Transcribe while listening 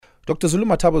Dr. Zulu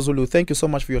Mathabo Zulu, thank you so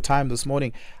much for your time this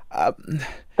morning.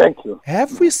 Thank you.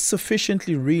 Have we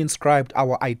sufficiently reinscribed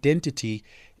our identity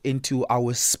into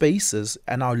our spaces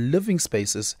and our living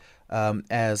spaces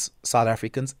as South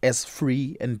Africans, as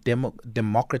free and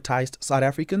democratized South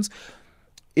Africans,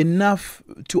 enough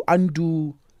to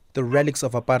undo the relics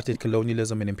of apartheid,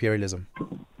 colonialism and imperialism?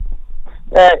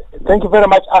 Thank you very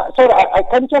much. Sorry, I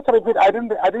can just repeat. I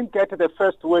didn't get the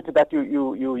first word that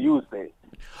you used there.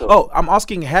 So. I'm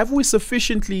asking, have we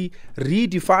sufficiently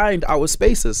redefined our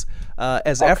spaces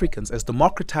as Africans, as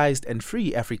democratized and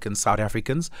free Africans, South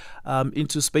Africans,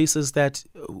 into spaces that,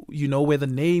 where the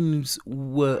names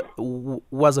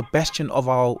was a bastion of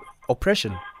our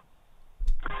oppression?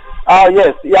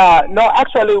 Yes, yeah. No,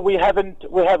 actually, we haven't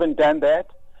done that.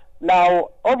 Now,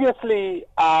 obviously,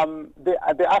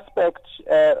 the aspect,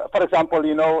 for example,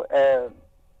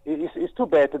 it's too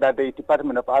bad that the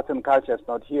Department of Arts and Culture is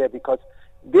not here, because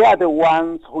they are the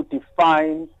ones who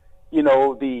define,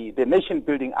 the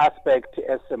nation-building aspect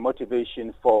as a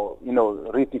motivation for,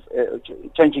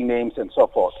 changing names and so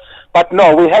forth. But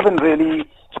no, we haven't really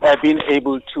been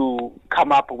able to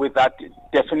come up with that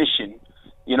definition,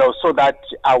 so that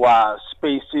our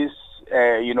spaces,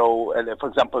 for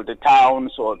example, the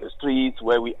towns or the streets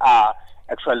where we are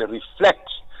actually reflect,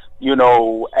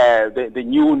 the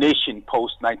new nation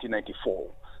post-1994.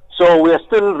 So we are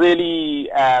still really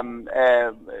kind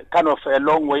of a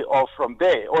long way off from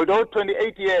there. Although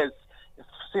 28 years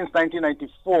since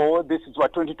 1994, this is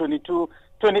what, 2022,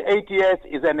 28 years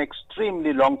is an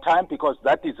extremely long time, because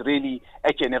that is really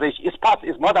a generation.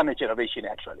 It's more than a generation,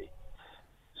 actually.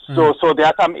 So there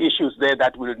are some issues there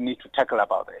that we'll need to tackle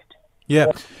about it.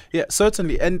 Yeah,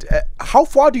 certainly. And how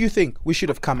far do you think we should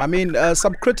have come? I mean,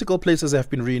 some critical places have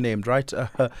been renamed, right?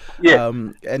 Yes.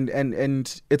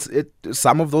 And it's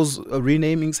some of those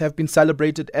renamings have been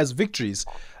celebrated as victories,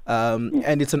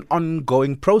 and it's an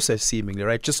ongoing process, seemingly,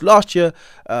 right? Just last year,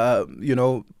 PE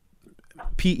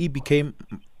became,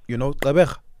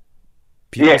 Gxarha.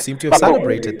 People seem to have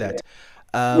celebrated that.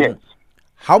 Yes.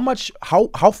 How much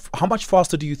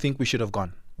faster do you think we should have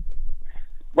gone?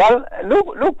 Well,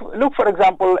 look, for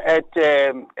example, at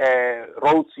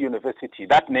Rhodes University.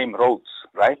 That name, Rhodes,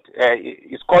 right?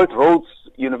 It's called Rhodes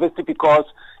University because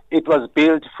it was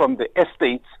built from the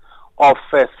estates of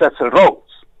Cecil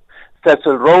Rhodes.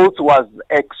 Cecil Rhodes was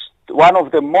one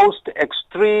of the most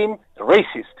extreme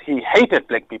racists. He hated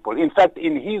black people. In fact,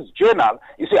 in his journal,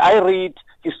 you see, I read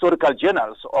historical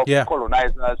journals of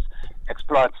colonizers,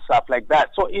 explorers, stuff like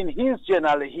that. So in his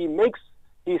journal, he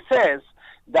says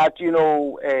that,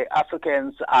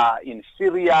 Africans are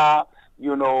inferior,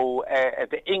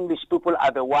 the English people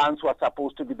are the ones who are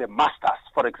supposed to be the masters,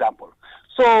 for example.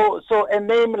 So a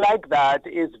name like that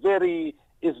is very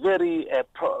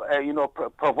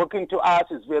provoking to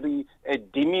us, is very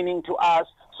demeaning to us.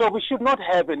 So we should not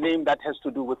have a name that has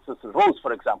to do with Cecil Rhodes,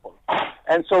 for example.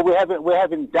 And so we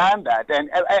haven't done that.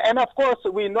 And of course,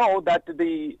 we know that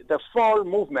the fall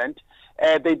movement,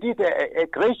 they did a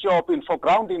great job in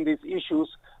foregrounding these issues,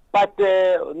 but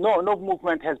no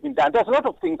movement has been done. There's a lot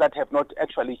of things that have not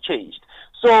actually changed.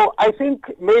 So I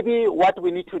think maybe what we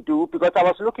need to do, because I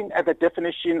was looking at the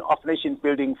definition of nation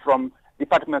building from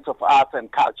Departments of Arts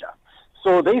and Culture.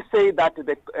 So they say that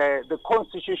the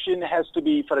Constitution has to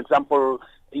be, for example,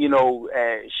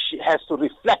 has to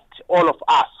reflect all of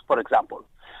us, for example.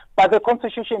 But the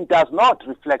Constitution does not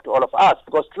reflect all of us,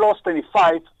 because Clause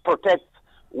 25 protects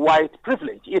white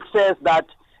privilege. It says that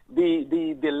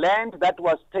the land that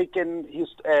was taken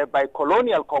by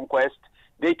colonial conquest,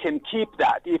 they can keep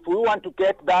that. If we want to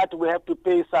get that, we have to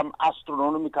pay some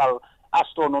astronomical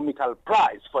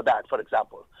price for that, for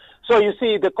example. So you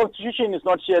see, the Constitution is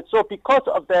not shared. So because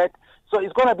of that, so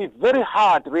it's going to be very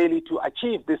hard really to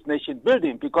achieve this nation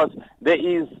building, because there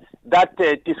is that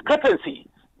discrepancy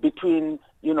between,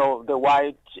 the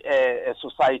white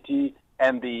society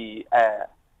and the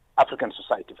African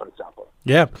society, for example.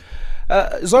 Yeah.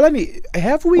 Zolani,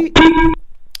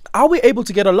 are we able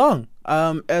to get along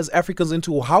as Africans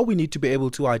into how we need to be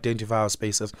able to identify our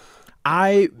spaces?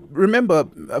 I remember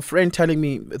a friend telling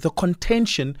me the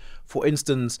contention, for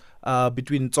instance,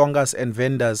 between Tsongas and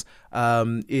Vendas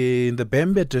in the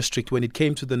Bembe district when it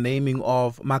came to the naming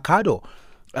of Makhado.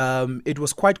 It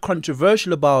was quite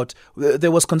controversial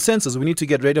there was consensus. We need to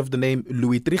get rid of the name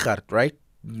Louis Trichardt, right?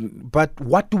 But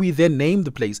what do we then name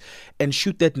the place? And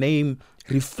should that name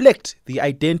reflect the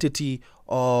identity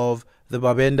of the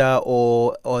Babenda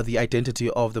or the identity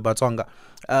of the Batsonga?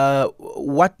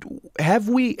 What have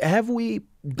we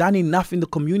done enough in the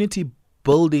community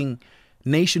building,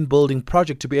 nation building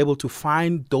project to be able to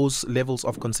find those levels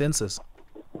of consensus?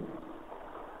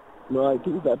 No, I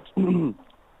think that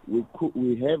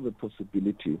we have a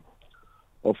possibility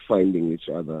of finding each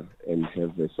other and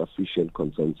have a sufficient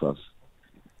consensus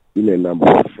in a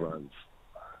number of fronts.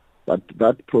 But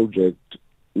that project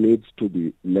needs to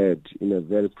be led in a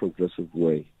very progressive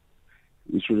way.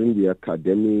 It shouldn't be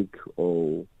academic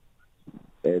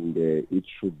and it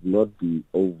should not be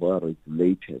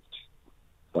over-regulated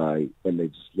by a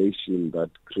legislation that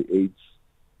creates,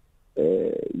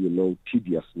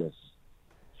 tediousness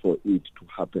for it to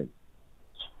happen.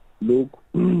 Look,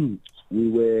 we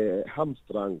were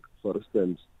hamstrung, for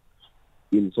instance,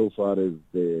 insofar as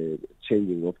the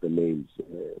changing of the names,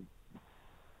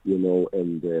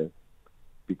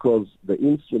 because the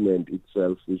instrument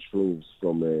itself, which flows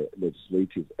from a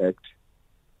legislative act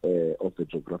of the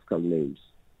geographical names,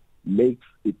 makes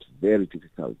it very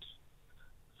difficult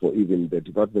for even the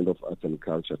Department of Arts and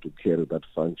Culture to carry that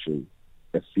function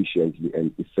efficiently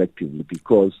and effectively,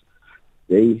 because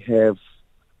they have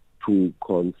to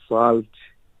consult,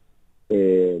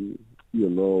 the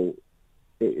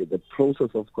process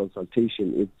of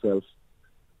consultation itself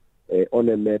on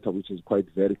a matter which is quite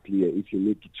very clear. If you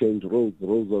need to change Rose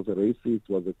was a racist,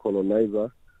 was a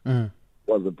colonizer,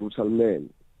 was a brutal man.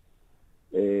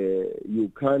 You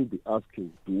can't be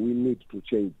asking, do we need to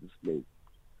change this name?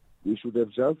 We should have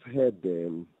just had,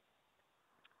 a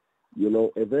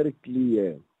very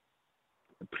clear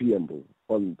preamble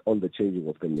on the changing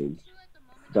of the names,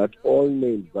 that all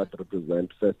names that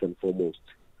represent first and foremost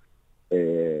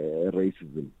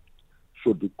racism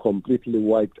should be completely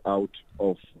wiped out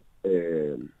of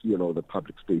the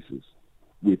public spaces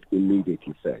with immediate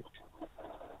effect.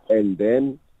 And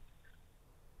then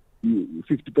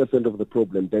 50% of the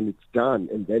problem, then it's done,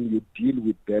 and then you deal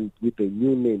with them with the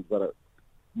new names that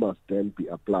must then be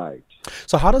applied.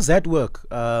 So how does that work?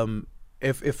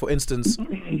 If for instance,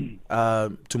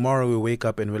 tomorrow we wake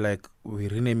up and we're like, we're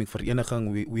renaming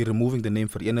Vereniging, we're removing the name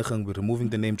Vereniging, we're removing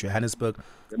the name Johannesburg.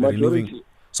 The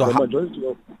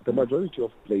majority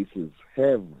of places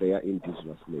have their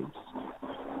indigenous names.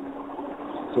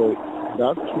 So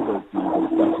that should have been the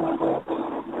starting point.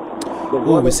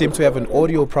 Oh, we seem to have an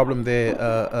audio problem there,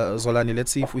 Zolani.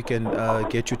 Let's see if we can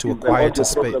get you to a quieter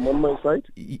space. On my side?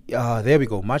 There we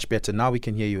go. Much better. Now we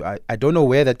can hear you. I don't know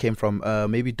where that came from.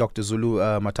 Maybe Dr.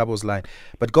 Zulu Mathabo's line.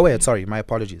 But go ahead. Sorry, my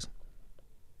apologies.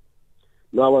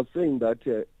 No, I was saying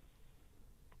that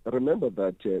remember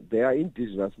that there are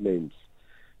indigenous names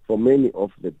for many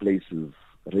of the places,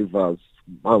 rivers,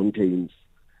 mountains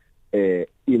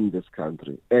in this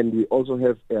country. And we also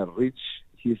have a rich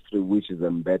history which is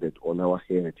embedded on our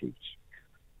heritage.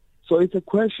 So it's a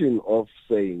question of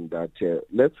saying that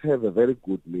let's have a very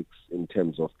good mix in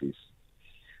terms of this.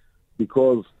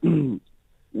 Because when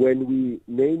we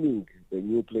naming the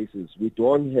new places, we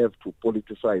don't have to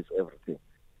politicize everything.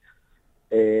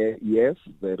 Yes,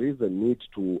 there is a need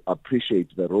to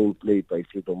appreciate the role played by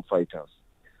freedom fighters,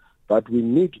 but we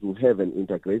need to have an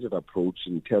integrated approach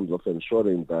in terms of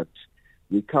ensuring that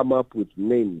we come up with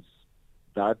names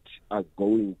that are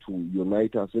going to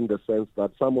unite us, in the sense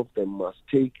that some of them must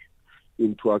take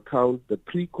into account the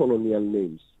pre-colonial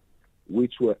names,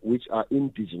 which are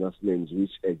indigenous names,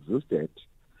 which existed,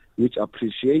 which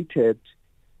appreciated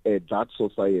that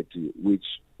society,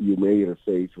 which you may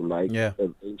refer to like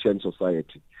an ancient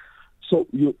society. So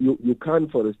you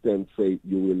can't, for instance, say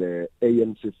you will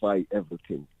ANCify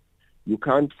everything. You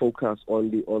can't focus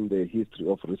only on the history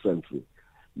of recently.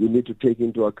 You need to take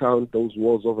into account those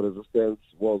wars of resistance,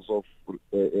 wars of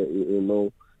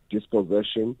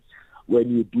dispossession,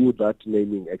 when you do that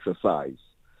naming exercise.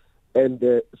 And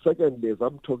secondly, as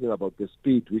I'm talking about the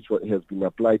speed which has been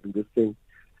applied in this thing,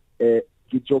 the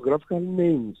Geographical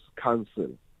Names Council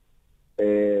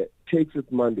takes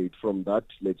its mandate from that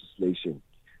legislation.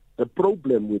 The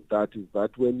problem with that is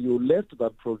that when you left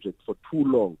that project for too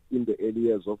long in the early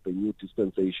years of the new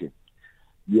dispensation,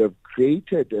 you have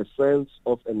created a sense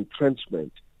of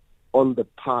entrenchment on the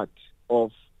part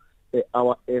of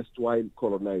our erstwhile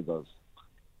colonizers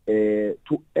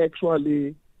to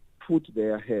actually put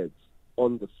their heads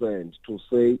on the sand to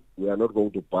say, we are not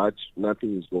going to budge,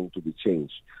 nothing is going to be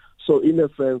changed. So in a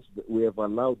sense, we have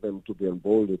allowed them to be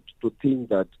emboldened to think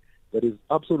that there is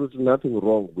absolutely nothing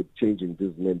wrong with changing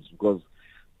these names, because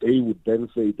they would then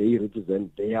say they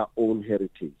represent their own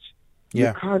heritage.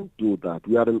 Yeah. You can't do that.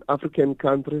 We are an African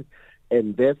country,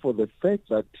 and therefore the fact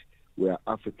that we are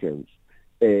Africans,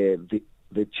 the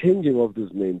changing of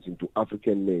these names into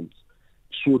African names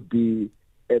should be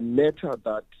a matter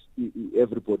that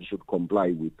everybody should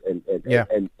comply with and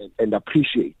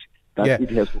appreciate that it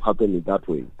has to happen in that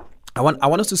way. I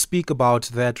want us to speak about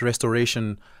that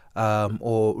restoration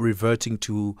or reverting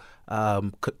to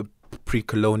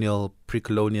pre-colonial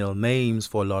names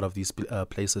for a lot of these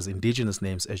places, indigenous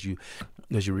names as you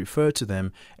refer to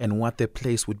them, and what their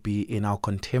place would be in our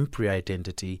contemporary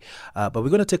identity. But we're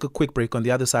going to take a quick break. On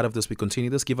the other side of this, we continue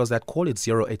this. Give us that call. It's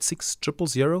 086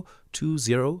 000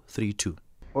 2032.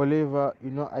 Oliver,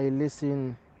 I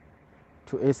listen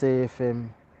to SAFM,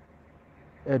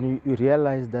 and you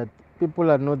realize that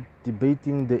people are not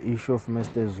debating the issue of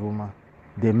Mr. Zuma,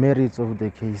 the merits of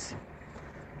the case.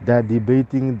 They're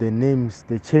debating the names,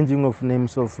 the changing of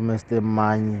names of Mr.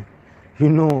 Manye.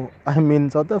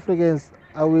 South Africans,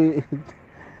 are we...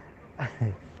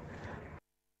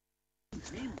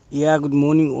 Yeah, good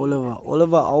morning, Oliver.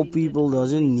 Oliver, our people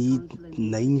doesn't need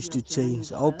names to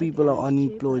change. Our people are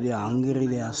unemployed, they are hungry,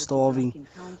 they are starving.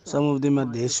 Some of them are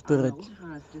desperate.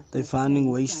 They're finding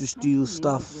ways to steal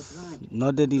stuff.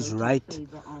 Not that it's right,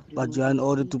 but in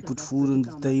order to put food on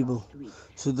the table.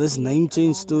 So this name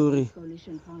change story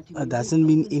doesn't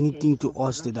mean anything to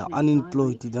us. They are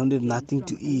unemployed, they don't have nothing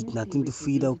to eat, nothing to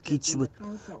feed our kids with.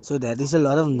 So that is a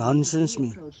lot of nonsense,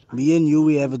 me. Me and you,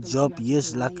 we have a job,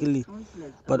 yes, luckily.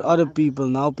 But other people,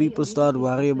 now people start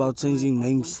worrying about changing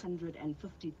names.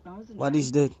 What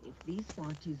is that?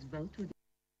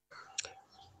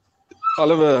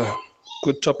 Oliver,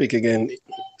 good topic again.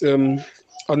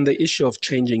 On the issue of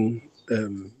changing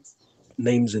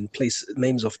names of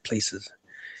places.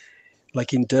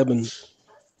 Like in Durban,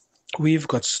 we've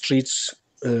got streets,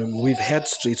 we've had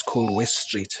streets called West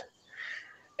Street.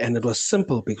 And it was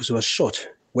simple because it was short,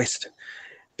 West.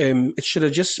 It should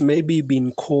have just maybe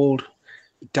been called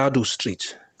Dadu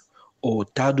Street or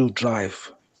Dadu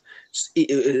Drive.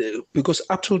 Because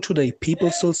up till today,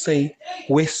 people still say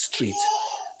West Street,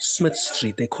 Smith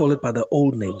Street. They call it by the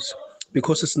old names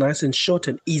because it's nice and short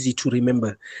and easy to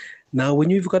remember. Now, when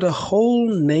you've got a whole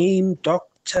name,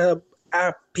 Dr.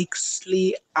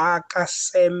 Pixley,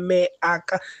 Akaseme,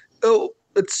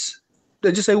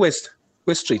 they just say West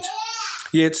Street.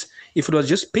 Yet, if it was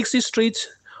just Pixie Street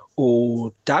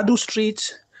or Dadu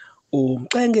Street or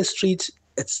Mlenge Street,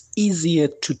 it's easier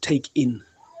to take in.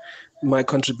 My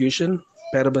contribution,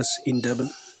 Barabas in Durban.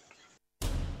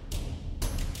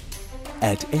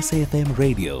 At SAFM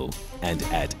Radio and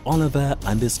at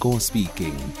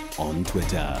Oliver_speaking on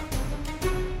Twitter.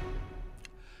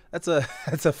 That's a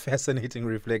fascinating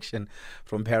reflection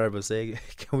from Barabas saying,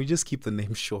 can we just keep the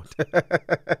name short?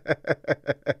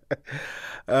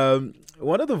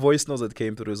 One of the voice notes that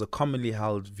came through is a commonly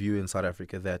held view in South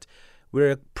Africa that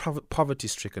we're a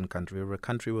poverty-stricken country. We're a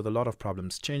country with a lot of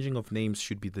problems. Changing of names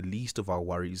should be the least of our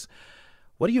worries.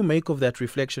 What do you make of that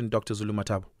reflection, Dr. Zulu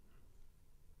Mathabo?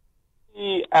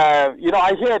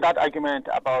 I hear that argument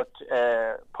about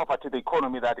poverty, the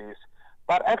economy that is.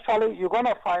 But actually, you're going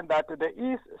to find that there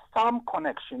is some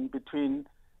connection between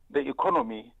the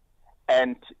economy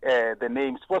and the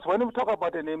names. Because when we talk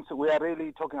about the names, we are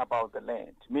really talking about the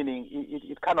land, meaning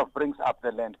it kind of brings up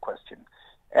the land question.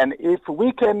 And if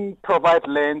we can provide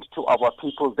land to our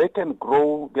people, they can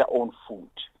grow their own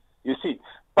food, you see.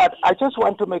 But I just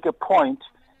want to make a point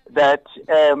that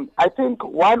I think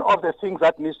one of the things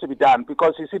that needs to be done,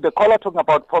 because you see, the caller talking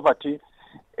about poverty,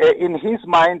 in his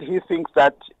mind, he thinks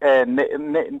that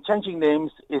changing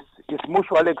names is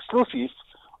mutually exclusive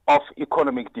of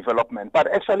economic development. But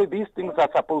actually, these things are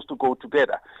supposed to go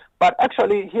together. But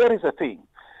actually, here is the thing.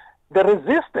 The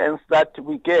resistance that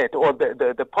we get, or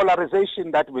the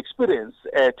polarization that we experience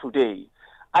today,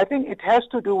 I think it has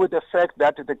to do with the fact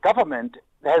that the government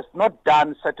has not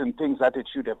done certain things that it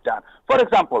should have done. For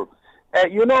example, a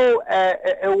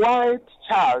white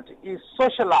child is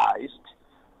socialized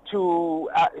to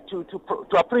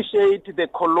appreciate the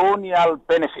colonial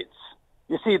benefits.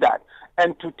 You see that,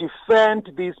 and to defend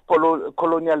these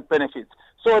colonial benefits.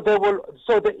 So there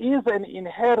is an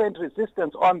inherent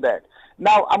resistance on that.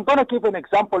 Now, I'm going to give an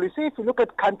example. You see, if you look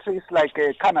at countries like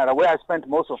Canada, where I spent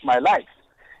most of my life,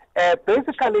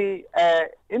 basically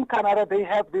in Canada they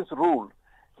have this rule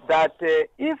that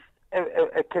if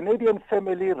a Canadian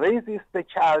family raises the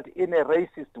child in a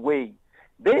racist way,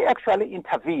 they actually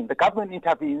intervene. The government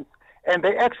intervenes, and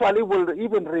they actually will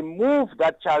even remove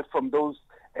that child from those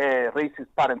racist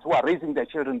parents who are raising their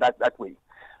children that way.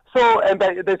 So, and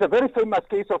there's a very famous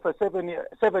case of a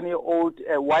seven-year-old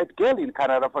white girl in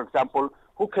Canada, for example,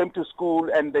 who came to school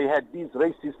and they had these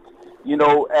racist,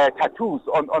 tattoos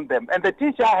on them. And the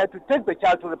teacher had to take the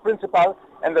child to the principal,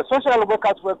 and the social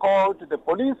workers were called, the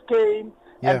police came,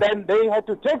 and then they had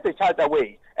to take the child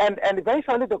away. And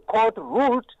eventually the court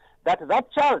ruled that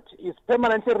child is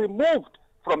permanently removed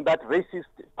from that racist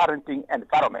parenting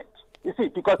environment. You see,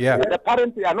 because the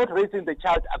parents are not raising the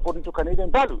child according to Canadian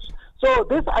values. So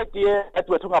this idea that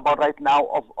we're talking about right now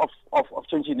of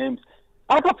changing names,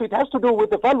 part of it has to do with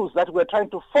the values that we're trying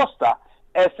to foster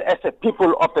as a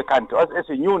people of the country, as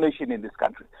a new nation in this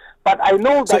country. But I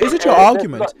know that... So is it your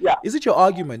argument? Is it your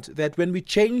argument that when we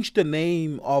change the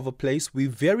name of a place, we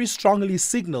very strongly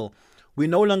signal we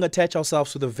no longer attach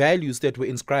ourselves to the values that were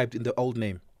inscribed in the old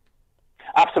name?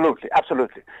 Absolutely.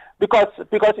 Because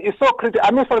it's so critical.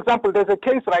 I mean, for example, there's a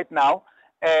case right now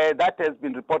that has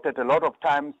been reported a lot of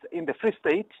times in the Free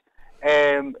State.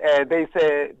 There's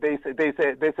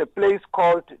a place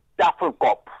called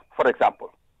Tafelkop, for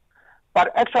example.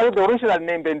 But actually, the original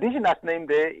name, the indigenous name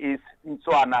there is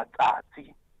Nxuba,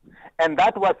 and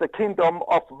that was the kingdom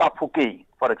of Bafokeng,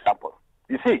 for example.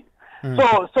 You see.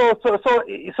 So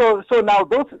now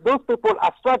those people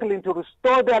are struggling to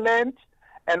restore their land,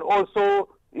 and also,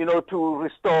 to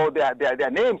restore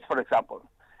their names, for example.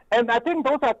 And I think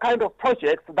those are kind of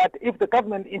projects that if the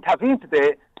government intervened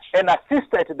there and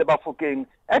assisted the Bafokeng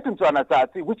at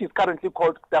Nxuba, which is currently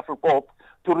called Tafelkop,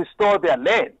 to restore their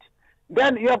land,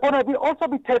 then you are going to also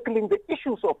be tackling the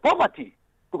issues of poverty,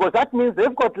 because that means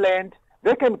they've got land,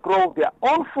 they can grow their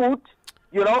own food,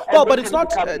 Well, but it's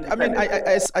not,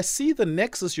 I see the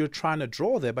nexus you're trying to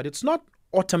draw there, but it's not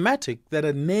automatic that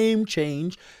a name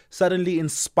change suddenly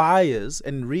inspires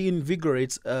and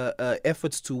reinvigorates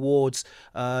efforts towards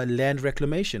land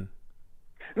reclamation.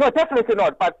 No, definitely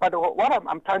not. But what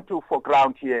I'm trying to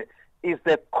foreground here is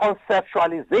the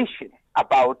conceptualization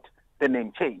about the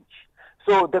name change.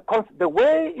 So the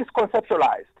way it's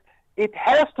conceptualized, it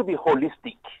has to be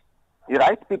holistic,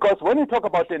 right? Because when you talk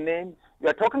about the name,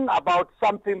 you're talking about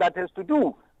something that has to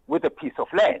do with a piece of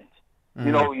land.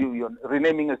 You're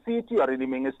renaming a city, you're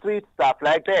renaming a street, stuff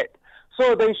like that.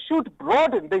 So they should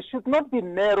broaden, they should not be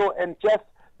narrow and just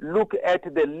look at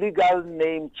the legal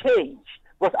name change,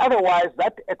 because otherwise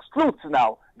that excludes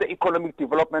now the economic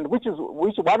development, which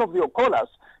one of your callers,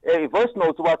 voice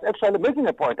notes, was actually making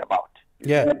a point about.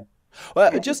 Yeah.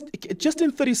 Well, just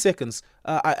in 30 seconds,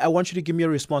 I want you to give me a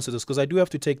response to this, because I do have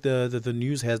to take the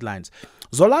news headlines.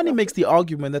 Zolani makes the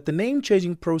argument that the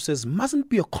name-changing process mustn't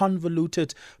be a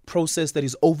convoluted process that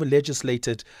is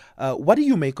over-legislated. What do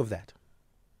you make of that?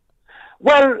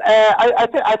 Well,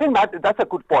 I think that's a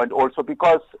good point also,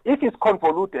 because if it's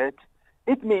convoluted,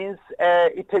 it means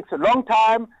it takes a long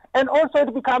time, and also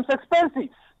it becomes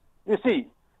expensive, you see.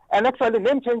 And actually,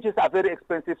 name changes are very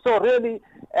expensive. So really,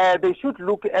 they should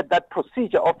look at that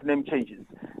procedure of name changes.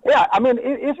 Yeah, I mean,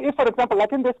 if for example,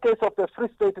 like in this case of the Free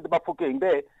State, the Bafokeng,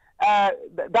 there,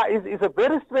 that is a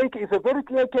very straight, is a very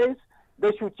clear case.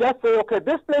 They should just say, okay,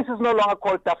 this place is no longer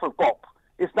called Tafelkop.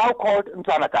 It's now called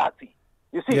Nxuba.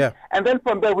 You see, and then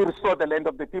from there we restore the land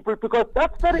of the people, because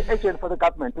that's very urgent for the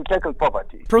government to tackle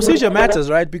poverty. Procedure matters,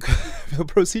 right? Because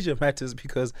procedure matters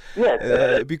because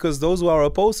because those who are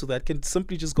opposed to that can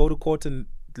simply just go to court and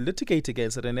litigate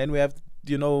against it, and then we have,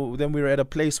 then we're at a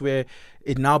place where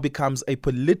it now becomes a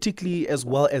politically as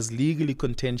well as legally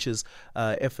contentious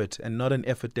effort, and not an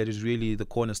effort that is really the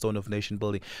cornerstone of nation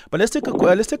building. But let's take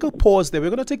a pause there. We're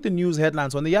going to take the news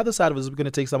headlines. On the other side of us, we're going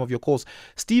to take some of your calls.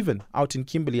 Stephen, out in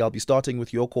Kimberley, I'll be starting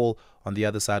with your call on the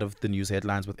other side of the news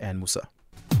headlines with Ann Musa.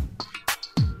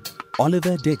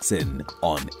 Oliver Dixon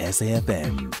on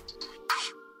SAFM.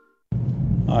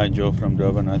 Hi, Joe from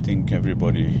Durban. I think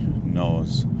everybody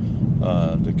knows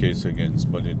the case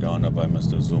against Bodidana by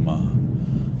Mr. Zuma.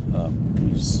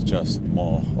 It's just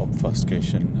more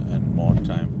obfuscation and more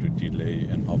time to delay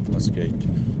and obfuscate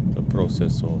the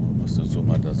process, so Mr.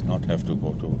 Zuma does not have to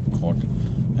go to court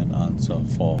and answer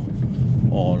for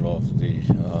all of the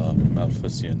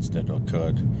malfeasance that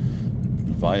occurred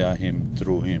via him,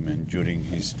 through him, and during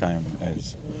his time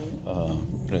as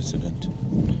president.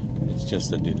 It's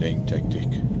just a delaying tactic.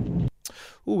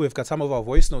 Ooh, we've got some of our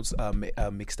voice notes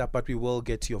mixed up, but we will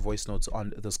get to your voice notes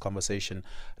on this conversation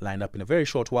lined up in a very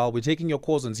short while. We're taking your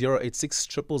calls on 086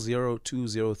 000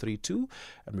 2032,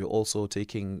 and we're also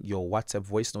taking your WhatsApp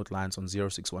voice note lines on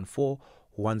 0614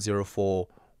 104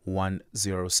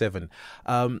 107.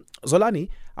 Zolani,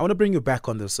 I want to bring you back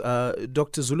on this.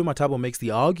 Dr. Zulu Mathabo makes the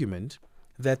argument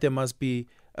that there must be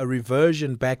a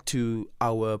reversion back to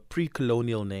our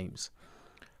pre-colonial names.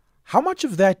 How much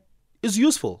of that is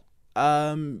useful,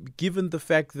 given the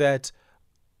fact that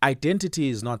identity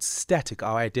is not static?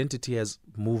 Our identity has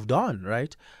moved on,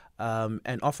 right?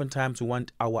 And oftentimes we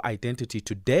want our identity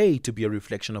today to be a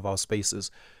reflection of our spaces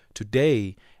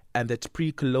today, and that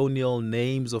pre-colonial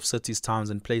names of cities, towns,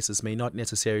 and places may not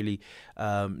necessarily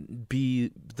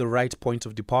be the right point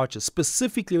of departure,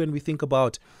 specifically when we think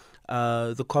about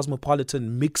the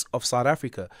cosmopolitan mix of South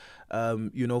Africa.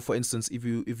 For instance, if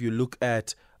you look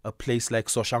at a place like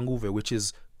Soshanguve, which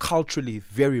is culturally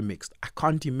very mixed, I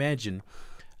can't imagine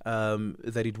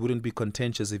that it wouldn't be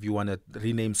contentious if you want to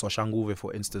rename Soshanguve,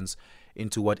 for instance,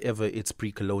 into whatever its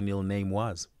pre-colonial name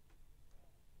was?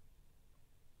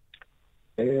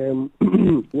 Well,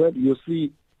 you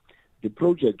see, the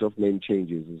project of name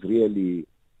changes is really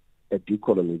a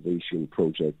decolonization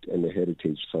project and a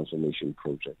heritage transformation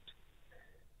project.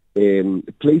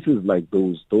 Places like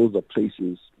those are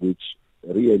places which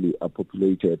really are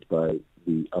populated by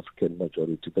the African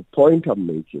majority. The point I'm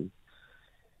making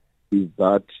is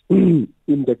that in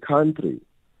the country,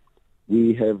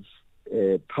 we have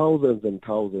thousands and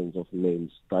thousands of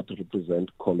names that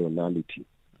represent coloniality.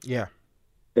 Yeah.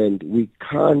 And we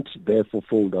can't therefore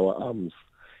fold our arms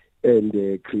and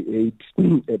create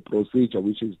a procedure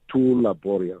which is too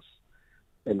laborious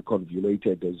and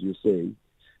convoluted, as you say,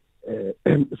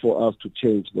 for us to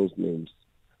change those names.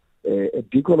 A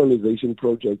decolonization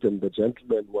project, and the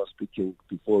gentleman who was speaking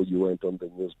before you went on the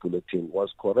news bulletin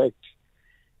was correct.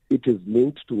 It is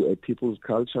linked to a people's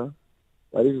culture,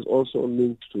 but it is also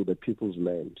linked to the people's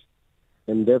land.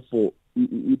 And therefore,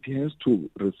 it has to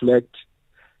reflect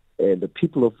the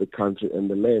people of the country and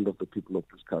the land of the people of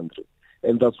this country.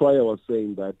 And that's why I was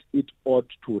saying that it ought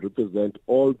to represent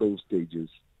all those stages,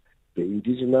 the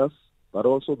indigenous, but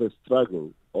also the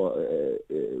struggle, or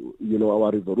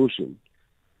our revolution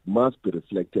must be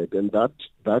reflected, and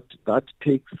that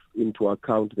takes into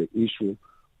account the issue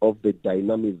of the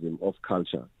dynamism of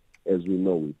culture as we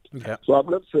know it. Yeah. So I'm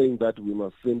not saying that we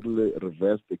must simply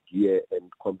reverse the gear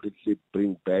and completely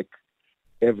bring back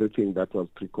everything that was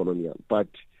pre-colonial, but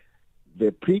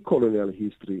the pre-colonial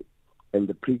history and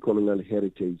the pre-colonial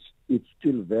heritage, it's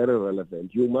still very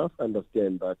relevant. You must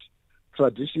understand that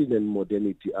tradition and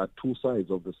modernity are two sides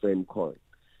of the same coin.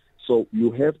 So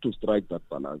you have to strike that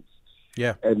balance.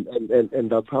 Yeah. And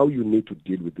that's how you need to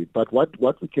deal with it. But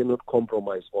what we cannot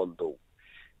compromise on, though,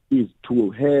 is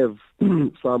to have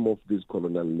some of these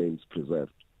colonial names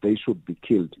preserved. They should be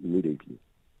killed immediately.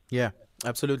 Yeah,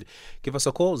 absolutely. Give us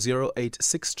a call,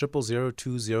 086 000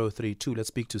 2032. Let's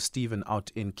speak to Stephen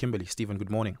out in Kimberley. Stephen, good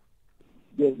morning.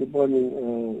 Yes, good morning,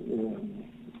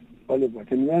 Oliver.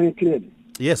 Can you hear me clearly?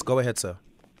 Yes, go ahead, sir.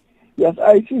 Yes,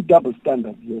 I see double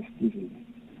standards here, Stephen.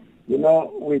 We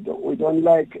don't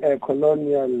like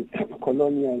colonial,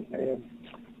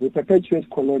 we perpetuate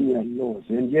colonial laws,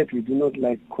 and yet we do not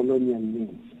like colonial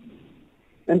names.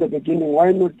 In the beginning,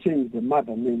 why not change the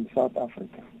mother name South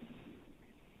Africa?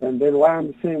 And then why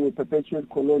I'm saying we perpetuate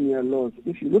colonial laws,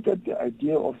 if you look at the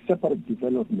idea of separate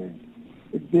development,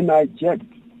 it's been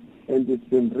hijacked and it's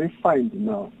been refined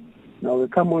now. Now we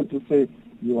come on to say,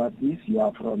 you are this, you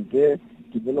are from there,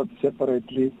 develop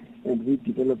separately, and we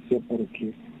develop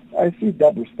separately. I see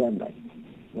double standards.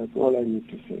 That's all I need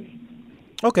to say.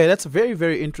 Okay, that's a very,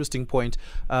 very interesting point.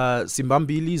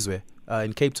 Simbambi Lizwe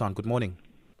in Cape Town, good morning.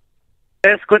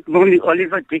 Yes, good morning,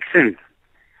 Oliver Dixon.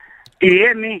 Do you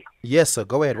hear me? Yes, sir.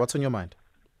 Go ahead. What's on your mind?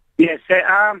 Yes,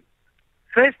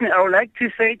 firstly, I would like to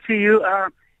say to you,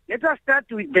 let us start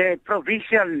with the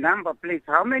provincial number plate.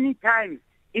 How many times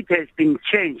it has been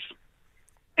changed?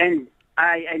 And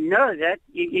I know that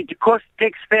it costs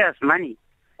taxpayers money.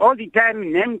 All the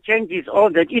time, name changes, all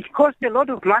that. It costs a lot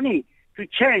of money to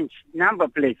change number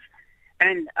plates.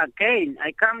 And again,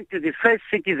 I come to the first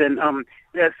citizen of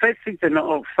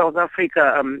South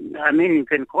Africa. You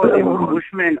can call him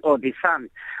Bushman or the Sun.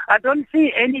 I don't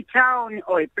see any town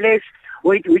or a place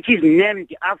which is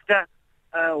named after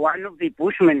one of the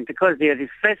Bushmen, because they are the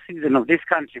first citizen of this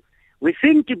country. We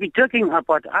seem to be talking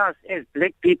about us as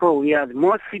black people. We are the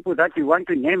most people that we want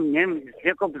to name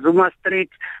Jacob Zuma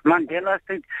Street, Mandela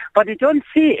Street. But we don't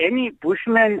see any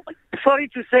Bushmen. Sorry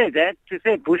to say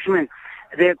Bushmen.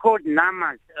 They're called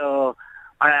Namas or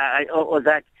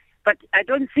that. But I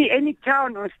don't see any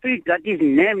town or street that is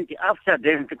named after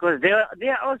them, because they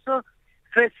are also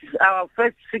our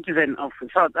first citizen of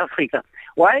South Africa.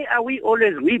 Why are we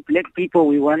black people,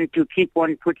 we want to keep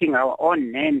on putting our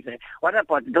own names? What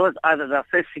about those others are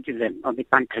first citizens of the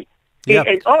country? Yeah.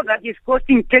 And all that is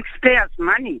costing taxpayers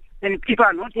money, and people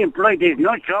are not employed. There's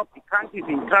no job. The country is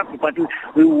in trouble, but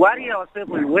we worry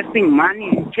ourselves on wasting money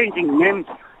and changing names.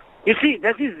 You see,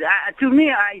 that is, to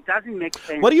me, it doesn't make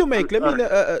sense. What do you make?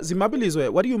 Zimabilizwe,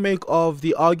 what do you make of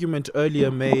the argument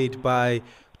earlier made by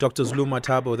Dr. Zulu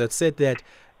Mathabo that said that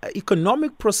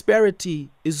economic prosperity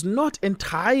is not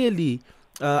entirely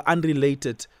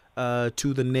unrelated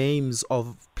to the names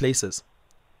of places?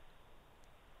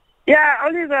 Yeah,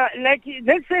 Oliver,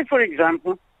 let's say, for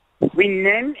example, we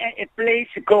name a place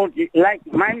called, like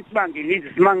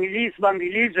Mangilizwe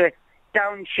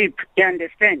Township, you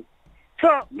understand? So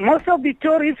most of the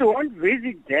tourists won't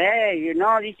visit there,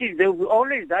 this is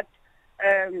always that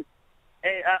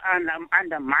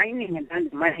undermining and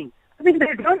undermining. I mean,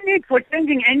 there's no need for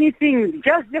changing anything.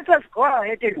 Just let us go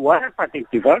ahead and work for the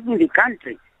development of the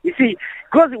country. You see,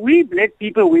 because we black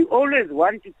people, we always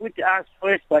want to put us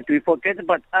first, but we forget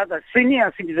about other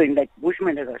senior citizens like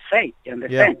Bushmen, as I say. You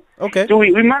understand? Yeah. Okay. So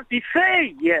we must be fair,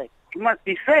 yes. We must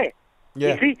be fair.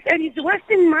 Yeah. You see, and it's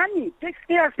wasting money,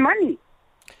 taxpayers' money.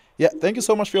 Yeah, thank you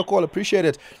so much for your call. Appreciate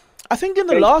it. I think in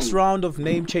the last round of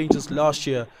name changes last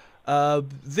year,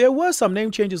 there were some name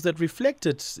changes that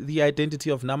reflected the identity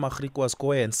of Nama, Griqua,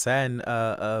 Skoye, and San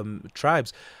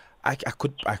tribes. I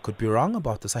could be wrong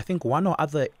about this. I think one or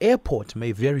other airport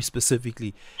may very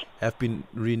specifically have been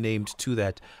renamed to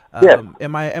that. Yes.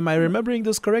 Am I remembering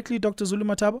this correctly, Dr. Zulu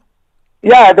Mathabo?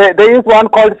 Yeah, there is one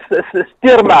called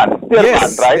Stearman.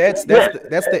 Yes, right? That's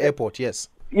the airport. Yes.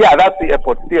 Yeah, that's the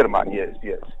airport. Stearman. Yes.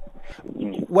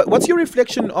 What's your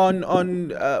reflection on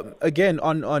again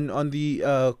on the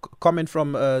comment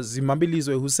from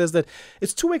Zimambilizwe, who says that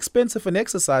it's too expensive an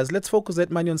exercise? Let's focus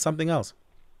that money on something else.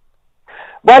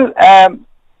 Well,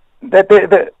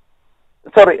 the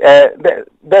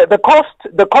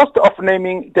cost of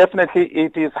naming, definitely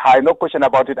it is high, no question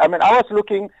about it. I mean, I was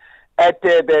looking at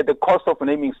the cost of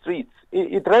naming streets.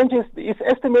 It's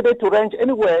estimated to range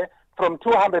anywhere from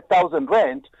 200,000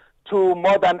 rand to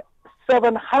more than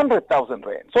 700,000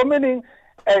 rand. So meaning,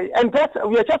 and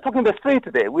we are just talking the street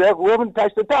there. We haven't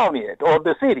touched the town yet or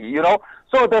the city, you know.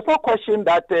 So there's no question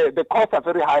that the costs are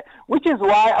very high, which is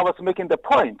why I was making the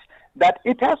point that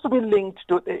it has to be linked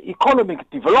to the economic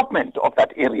development of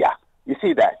that area. You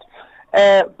see that.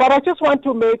 But I just want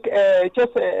to make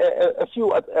just a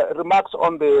few remarks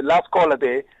on the last caller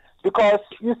there, because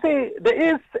you see,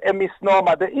 there is a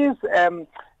misnomer, there is a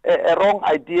wrong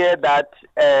idea that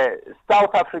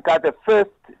South Africa, the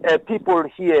first people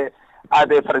here are,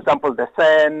 for example, the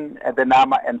San, the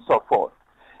Nama, and so forth.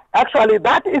 Actually,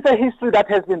 that is a history that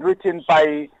has been written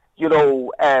by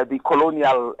the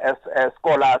colonial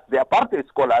scholars, the apartheid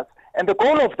scholars, and the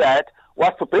goal of that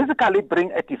was to basically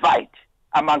bring a divide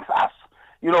amongst us.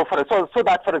 So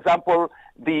that, for example,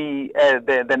 the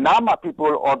Nama people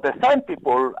or the San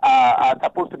people are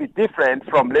supposed to be different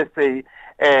from, let's say,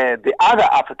 the other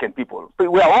African people.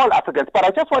 We are all Africans, but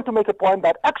I just want to make a point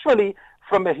that actually,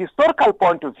 from a historical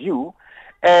point of view,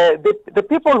 the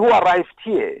people who arrived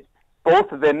here, both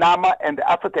the Nama and the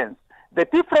Africans, the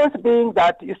difference being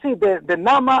that, you see, the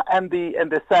Nama and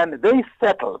the San, they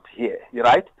settled here,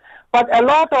 right? But a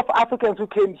lot of Africans who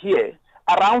came here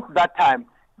around that time,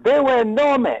 they were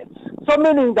nomads. So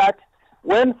meaning that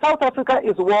when South Africa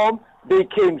is warm, they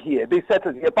came here, they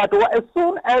settled here. But as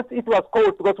soon as it was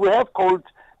cold, because we have cold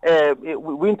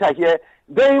winter here,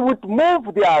 they would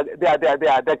move their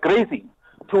grazing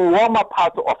to warmer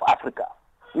parts of Africa.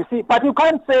 You see, but you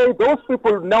can't say those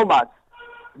people nomads,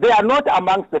 they are not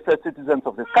amongst the first citizens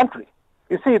of this country.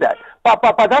 You see that? But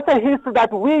that's a history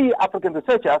that we African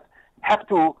researchers have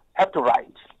to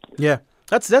write. Yeah,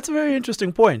 that's a very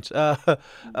interesting point.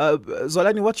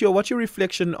 Zolani, what's your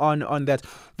reflection on that?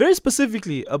 Very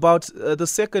specifically about the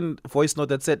second voice note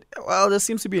that said, well, there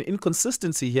seems to be an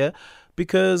inconsistency here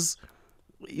because,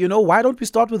 why don't we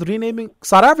start with renaming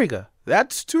South Africa?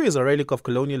 That too is a relic of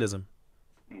colonialism.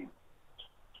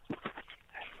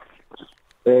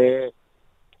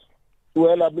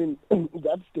 Well, I mean,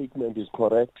 that statement is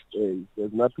correct.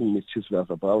 There's nothing mischievous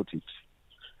about it.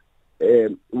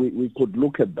 We could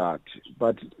look at that,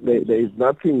 but there is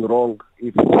nothing wrong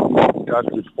if we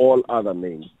start with all other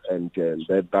names and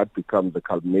that becomes the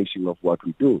culmination of what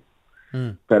we do.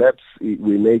 Perhaps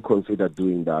we may consider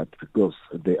doing that because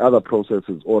the other process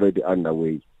is already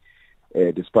underway,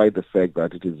 despite the fact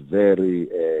that it is very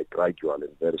gradual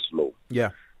and very slow.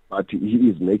 Yeah. But he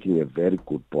is making a very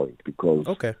good point because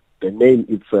the name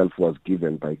itself was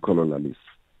given by colonialists.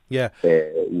 Yeah.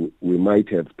 We might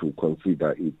have to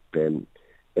consider it then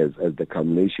as the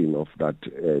culmination of that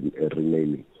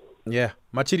renaming. Yeah.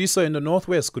 Madisebo in the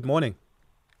Northwest, good morning.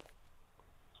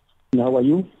 How are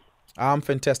you? I'm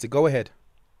fantastic. Go ahead.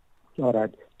 All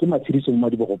right. I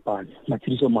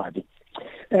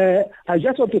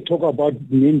just want to talk about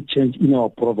name change in our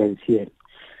province here.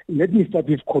 Let me start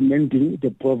with commending the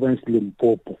province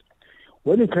Limpopo.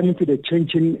 When it comes to the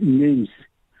changing names,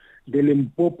 the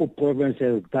Limpopo province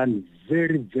has done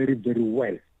very, very, very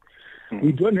well.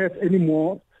 We don't have any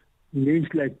more names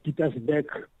like Pietersburg,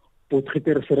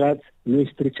 Potgietersraad,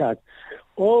 Neustrichard.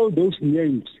 All those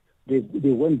names, they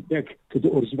went back to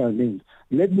the original name.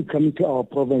 Let me come to our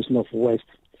province, Northwest.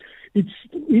 It's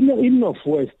in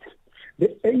Northwest, the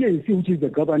ANC, which is the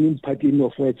governing party in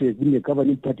Northwest, has been the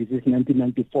governing party since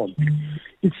 1994.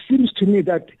 It seems to me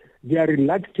that they are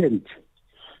reluctant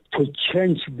to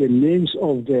change the names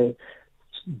of the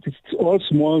this all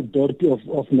small Dorothy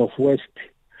of Northwest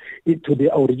into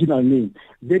the original name.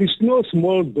 There is no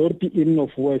small Dorothy in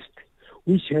Northwest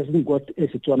which hasn't got a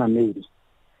Setswana name.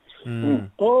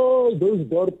 All those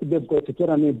Dorothy, they've got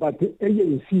Setswana name, but the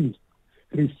ANC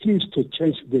refused to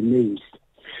change the names.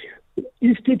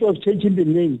 Instead of changing the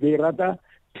names, they rather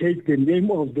take the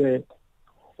name of the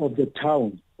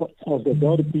town, of the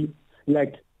Dorothy,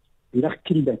 like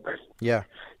Lichtenberg. Yeah.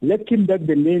 Lichtenberg,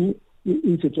 the name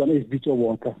in Setswana is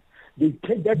Bitsowater. They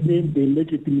take that name, they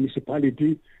make it a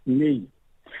municipality name,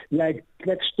 like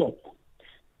Cradock.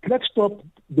 Cradock,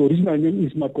 the original name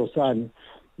is Makosane.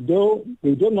 Though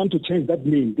they don't want to change that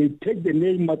name, they take the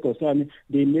name Makosane,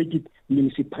 they make it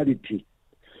municipality.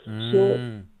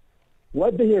 So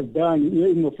what they have done here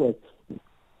in Norfolk,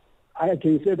 I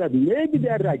can say that maybe they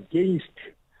are against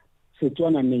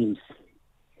Setswana names.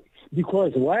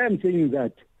 Because why I'm saying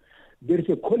that, there is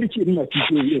a college in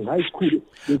Madisebo, a high school.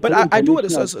 But I do want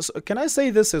to, can I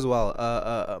say this as well,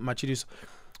 Machidis,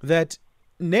 that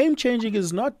name changing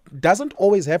doesn't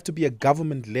always have to be a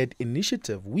government-led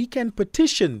initiative. We can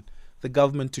petition the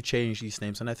government to change these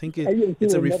names, and I think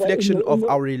it's a reflection of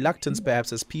our reluctance,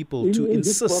 perhaps, as people to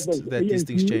insist that these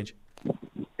things change.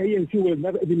 ANC will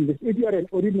never, if you are an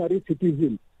ordinary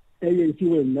citizen, ANC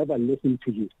will never listen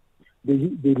to you.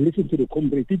 They listen to the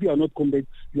comrade. If you are not comrade,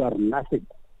 you are nothing.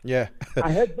 Yeah.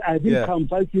 I've been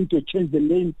compelled to change the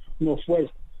name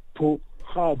Northwest to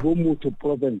Gabomoto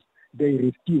province. They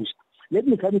refused. Let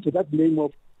me come to that name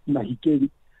of Mahikeng.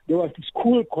 There was a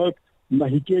school called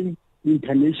Mahikeng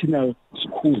International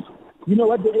School. You know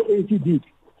what the ANC did?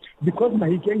 Because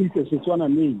Mahikeng is a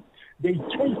Setswana name, they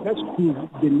changed that school,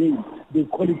 the name. They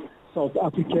call it South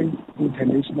African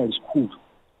International School.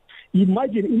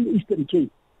 Imagine in Eastern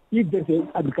Cape, if there's an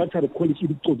agricultural college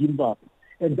in Tobimba,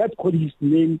 and that college is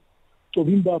named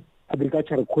Tobimba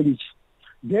Agricultural College,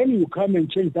 then you come and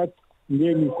change that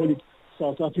name, you call it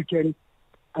South African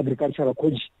Agricultural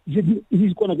College. It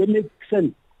is going to make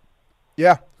sense.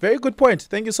 Yeah, very good point.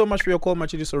 Thank you so much for your call,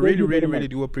 Machidi. So really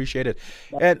do appreciate it.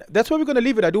 And that's where we're going to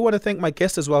leave it. I do want to thank my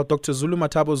guest as well, Dr. Zulu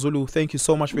Mathabo Zulu. Thank you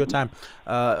so much for your time.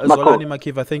 Zolani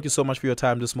Mkiva, thank you so much for your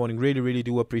time this morning. Really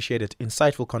do appreciate it.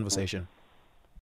 Insightful conversation.